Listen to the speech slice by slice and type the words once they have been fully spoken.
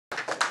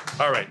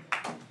All right.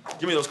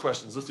 Give me those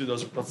questions. Let's do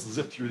those. Let's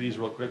zip through these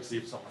real quick, see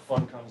if something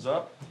fun comes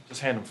up.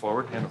 Just hand them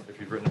forward. Hand them if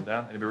you've written them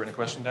down. Anybody written a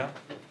question down?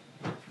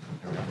 Here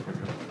we go. Here we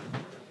go.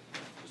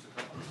 Just a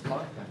couple.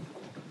 Fun.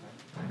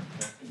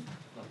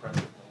 No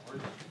pressure.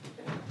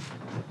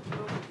 No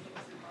worries.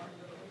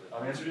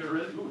 I've answered it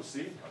already. Ooh,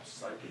 see? I'm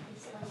psychic.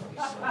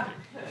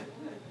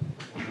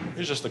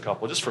 Here's just a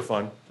couple, just for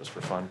fun. Just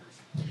for fun.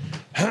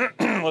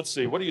 Let's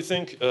see. What do you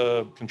think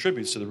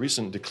contributes to the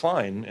recent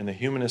decline in the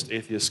humanist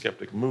atheist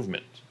skeptic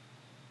movement?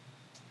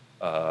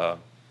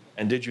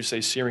 And did you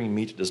say searing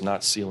meat does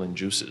not seal in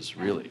juices?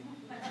 Really?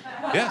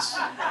 Yes.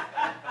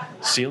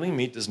 Sealing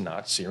meat does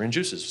not sear in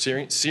juices.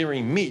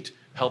 Searing meat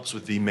helps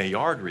with the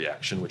Maillard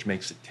reaction, which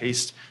makes it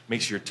taste,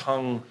 makes your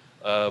tongue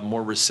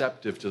more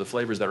receptive to the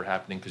flavors that are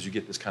happening because you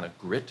get this kind of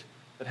grit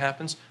that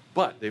happens.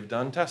 But they've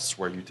done tests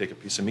where you take a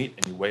piece of meat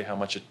and you weigh how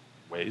much it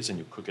weighs and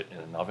you cook it in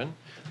an oven,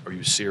 or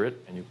you sear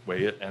it and you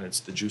weigh it and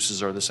the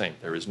juices are the same.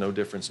 There is no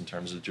difference in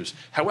terms of the juice.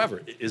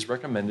 However, it is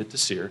recommended to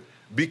sear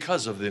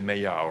because of the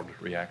Maillard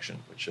reaction,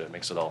 which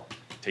makes it all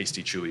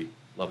tasty, chewy,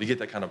 lovely. You get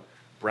that kind of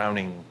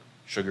browning,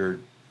 sugar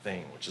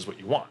thing, which is what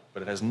you want,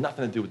 but it has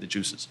nothing to do with the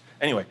juices.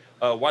 Anyway,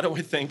 why don't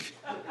we think,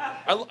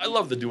 I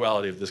love the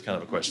duality of this kind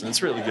of a question.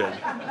 It's really good.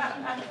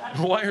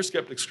 Why are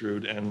skeptics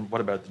screwed, and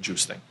what about the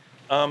juice thing?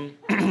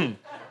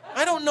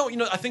 I don't know.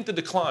 I think the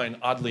decline,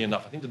 oddly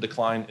enough, I think the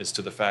decline is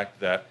to the fact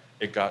that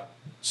it got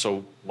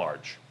so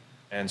large,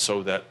 and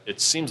so that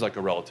it seems like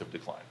a relative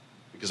decline,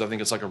 because I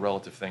think it's like a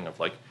relative thing of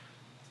like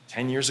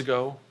 10 years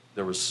ago,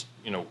 there was,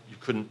 you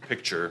couldn't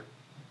picture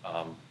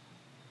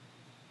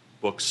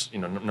books,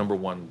 number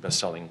one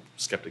best-selling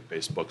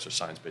skeptic-based books or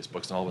science-based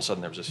books, and all of a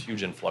sudden there was this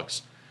huge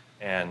influx.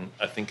 And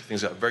I think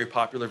things got very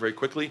popular very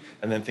quickly,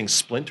 and then things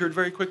splintered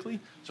very quickly.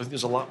 So I think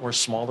there's a lot more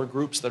smaller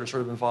groups that are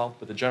sort of involved,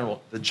 but the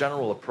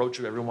general approach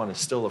of everyone is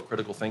still of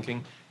critical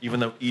thinking, even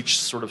though each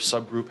sort of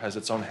subgroup has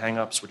its own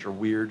hang-ups, which are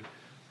weird.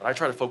 But I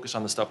try to focus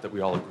on the stuff that we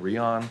all agree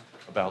on,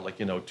 about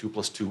 2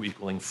 + 2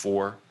 =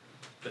 4,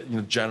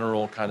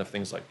 general kind of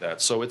things like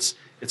that. So it's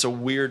a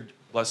weird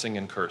blessing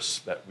and curse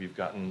that we've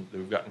gotten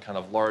kind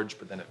of large,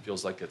 but then it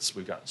feels like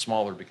we've gotten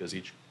smaller because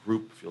each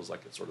group feels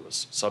like it's sort of a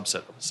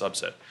subset of a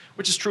subset,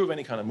 which is true of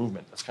any kind of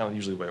movement. That's kind of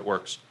usually the way it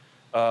works.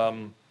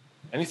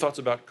 Any thoughts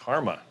about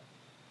karma?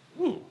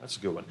 Ooh, that's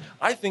a good one.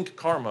 I think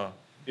karma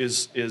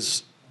is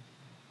it's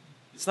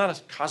not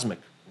a cosmic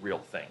real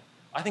thing.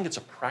 I think it's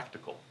a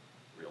practical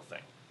real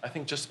thing. I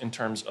think just in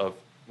terms of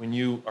when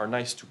you are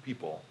nice to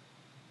people,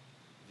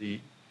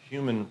 the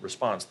human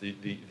response, the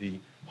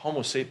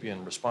Homo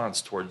sapien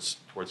response towards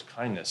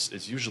kindness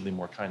is usually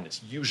more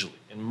kindness, usually,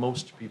 in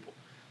most people.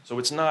 So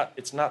it's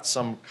not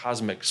some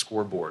cosmic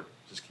scoreboard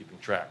just keeping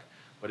track.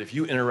 But if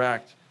you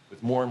interact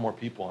with more and more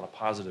people in a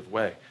positive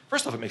way,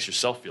 first off, it makes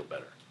yourself feel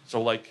better.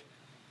 So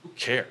who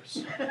cares?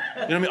 You know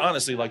what I mean?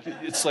 Honestly,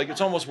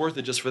 it's almost worth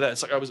it just for that.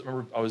 It's like I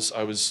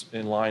was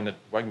in line at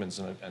Wegmans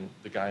and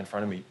the guy in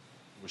front of me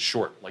was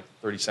short, like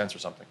 30 cents or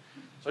something.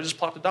 So I just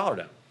plopped $1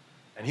 down.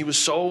 And he was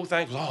so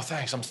thankful. Oh,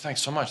 thanks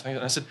so much. And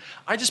I said,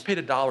 I just paid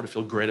 $1 to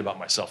feel great about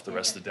myself the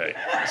rest of the day.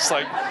 It's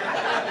like,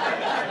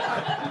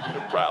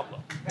 no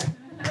problem.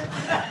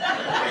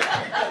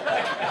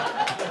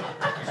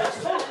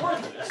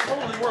 It's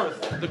totally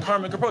worth the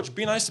karmic approach.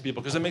 Be nice to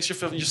people because it makes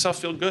yourself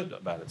feel good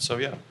about it. So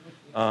yeah.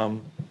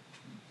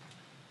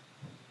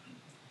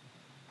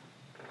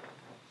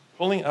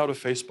 Pulling out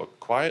of Facebook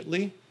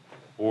quietly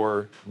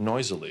or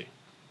noisily?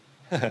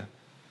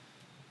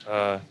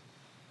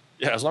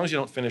 Yeah, as long as you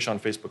don't finish on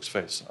Facebook's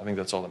face. I think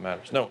that's all that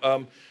matters.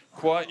 No,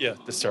 quiet, yeah,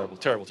 that's terrible.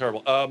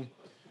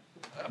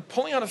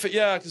 Pulling out of it,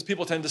 yeah, because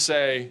people tend to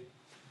say,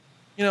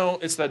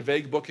 it's that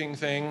vague booking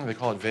thing. They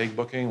call it vague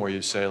booking, where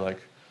you say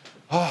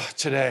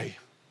today.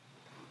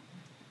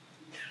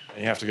 And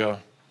you have to go,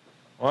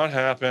 what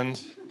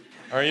happened?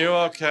 Are you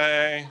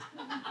okay?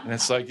 And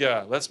it's like,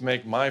 yeah, let's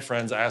make my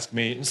friends ask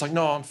me. And it's like,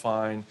 no, I'm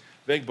fine.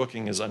 Vague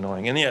booking is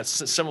annoying. And yeah,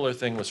 it's a similar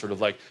thing with sort of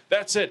like,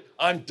 that's it,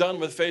 I'm done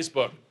with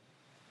Facebook.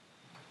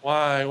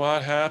 Why?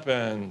 What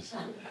happened?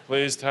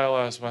 Please tell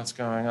us what's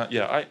going on.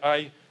 Yeah,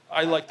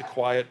 I like the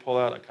quiet pull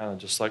out. I kind of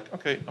just like,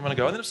 okay, I'm going to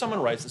go. And then if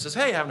someone writes and says,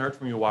 hey, I haven't heard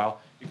from you in a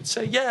while, you can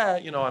say, yeah,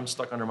 I'm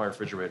stuck under my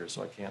refrigerator,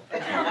 so I can't.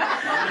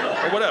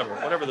 Or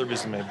whatever the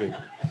reason may be.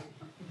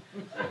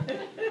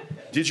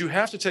 Did you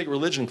have to take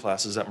religion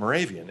classes at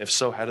Moravian? If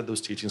so, how did those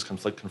teachings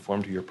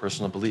conform to your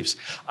personal beliefs?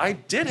 I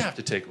did have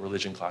to take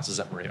religion classes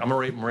at Moravian. I'm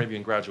a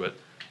Moravian graduate.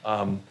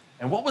 And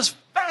what was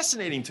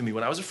fascinating to me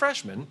when I was a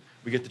freshman,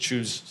 we get to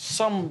choose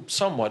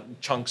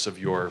somewhat chunks of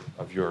your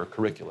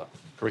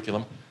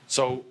curriculum.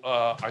 So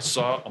I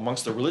saw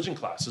amongst the religion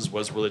classes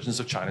was religions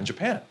of China and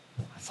Japan.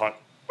 I thought,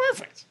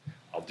 perfect,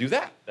 I'll do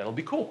that. That'll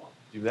be cool.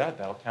 I'll do that.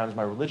 That'll count as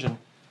my religion.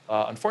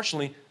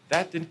 Unfortunately,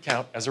 that didn't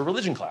count as a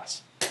religion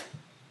class.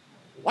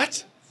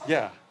 What?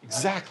 Yeah,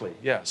 exactly.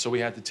 Yeah, so we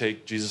had to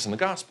take Jesus and the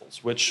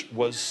Gospels, which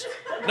was,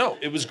 no,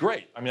 it was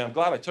great. I mean, I'm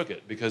glad I took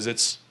it because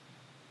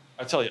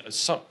I tell you,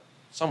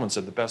 someone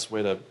said the best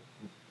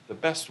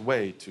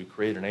way to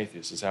create an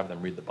atheist is have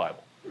them read the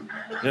Bible. You know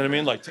what I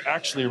mean? Like to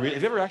actually read.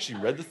 Have you ever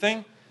actually read the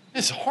thing?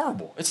 It's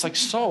horrible. It's like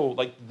so,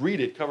 like read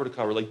it cover to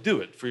cover, like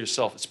do it for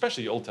yourself,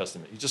 especially the Old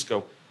Testament. You just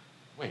go,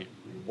 wait,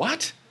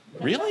 what?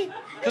 Really?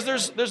 Because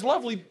there's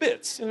lovely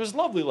bits, and there's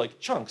lovely like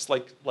chunks,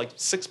 like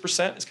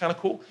 6% is kind of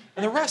cool,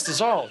 and the rest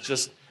is all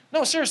just,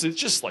 no, seriously, it's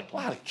just like a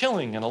lot of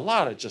killing and a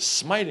lot of just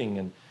smiting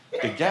and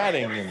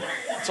begatting, and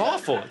it's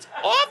awful. It's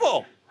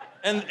awful.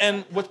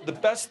 And what the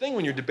best thing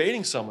when you're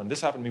debating someone, this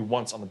happened to me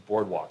once on the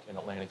boardwalk in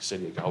Atlantic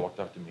City. A guy walked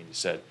up to me and he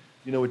said,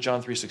 "You know what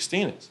John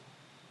 3:16 is?"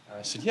 And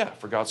I said, "Yeah,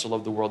 for God so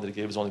loved the world that he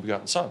gave his only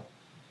begotten son." And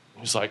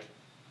he was like,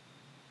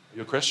 "Are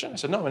you a Christian?" I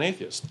said, "No, I'm an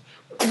atheist."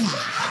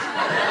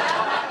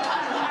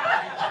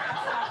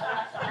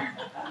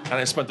 And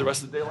I spent the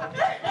rest of the day like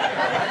that.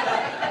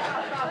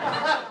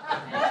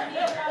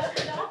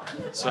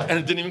 So, and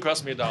it didn't even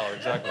cost me $1,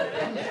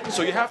 exactly.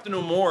 So you have to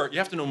know more. You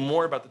have to know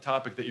more about the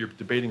topic that you're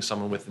debating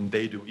someone with than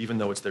they do, even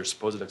though it's their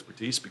supposed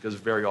expertise. Because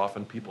very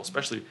often people,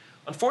 especially,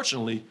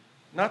 unfortunately,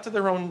 not to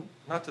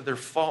their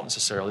fault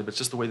necessarily, but it's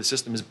just the way the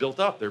system is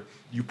built up.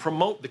 You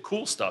promote the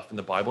cool stuff in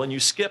the Bible, and you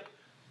skip,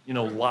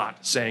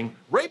 Lot saying,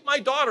 "Rape my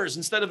daughters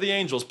instead of the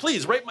angels.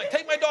 Please,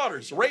 take my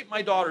daughters. Rape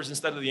my daughters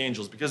instead of the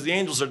angels, because the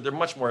angels they're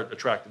much more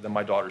attractive than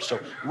my daughters. So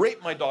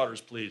rape my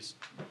daughters, please,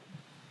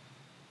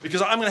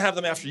 because I'm going to have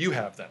them after you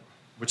have them."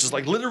 Which is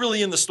like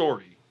literally in the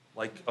story.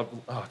 It's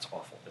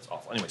awful. It's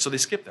awful. Anyway, so they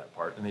skip that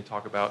part and they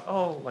talk about,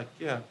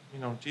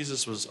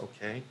 Jesus was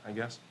okay, I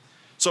guess.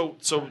 So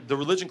the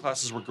religion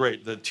classes were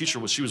great. The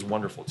teacher she was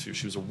wonderful too.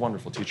 She was a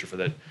wonderful teacher for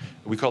that.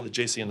 We called it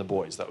JC and the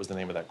Boys. That was the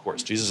name of that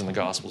course. Jesus and the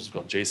Gospels was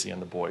called JC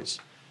and the Boys.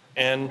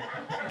 And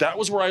that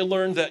was where I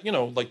learned that,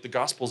 the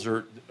Gospels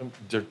they're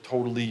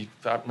totally,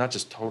 not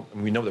just total,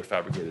 we know they're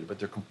fabricated, but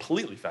they're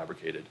completely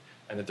fabricated.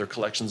 And that they're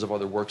collections of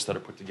other works that are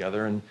put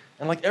together. And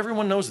like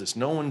everyone knows this.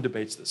 No one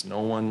debates this. No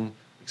one,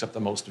 except the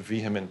most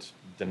vehement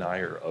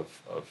denier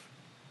of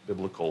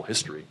biblical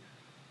history.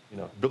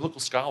 Biblical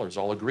scholars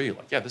all agree.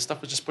 Like, yeah, this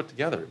stuff was just put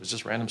together. It was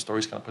just random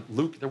stories kind of put.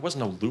 Luke, there was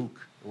no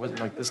Luke. It wasn't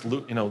like this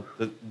Luke,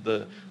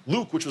 the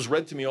Luke, which was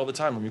read to me all the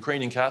time. I'm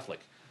Ukrainian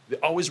Catholic. They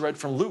always read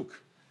from Luke.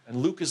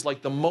 And Luke is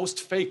like the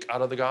most fake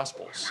out of the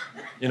Gospels.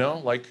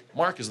 Like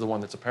Mark is the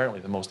one that's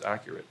apparently the most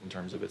accurate in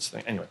terms of its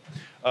thing. Anyway,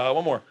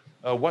 one more.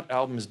 What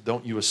albums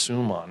don't you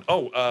assume on?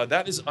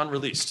 That is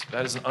unreleased.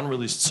 That is an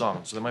unreleased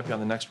song, so that might be on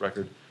the next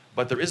record.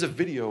 But there is a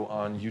video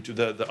on YouTube.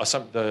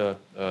 The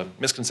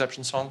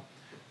Misconception song.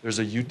 There's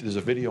a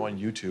video on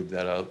YouTube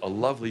that a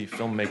lovely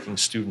filmmaking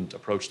student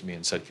approached me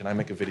and said, "Can I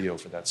make a video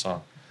for that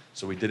song?"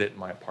 So we did it in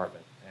my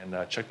apartment, and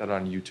check that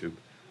out on YouTube.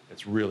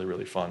 It's really,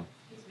 really fun.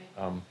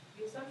 The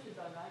assumption's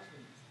on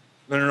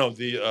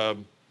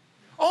iTunes.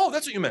 No.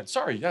 That's what you meant.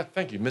 Sorry. Yeah,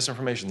 thank you.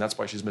 Misinformation. That's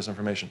why she's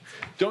misinformation.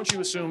 Don't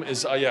you assume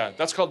is,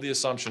 that's called the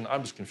assumption.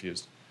 I'm just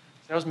confused.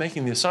 I was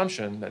making the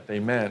assumption that they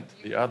meant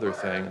the other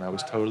thing, and I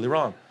was totally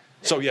wrong.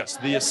 So yes,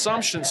 the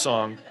Assumption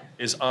song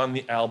is on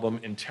the album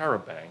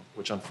Interrobang,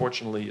 which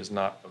unfortunately is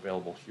not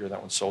available here.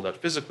 That one's sold out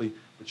physically,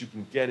 but you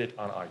can get it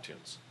on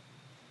iTunes.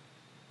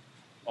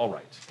 All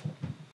right.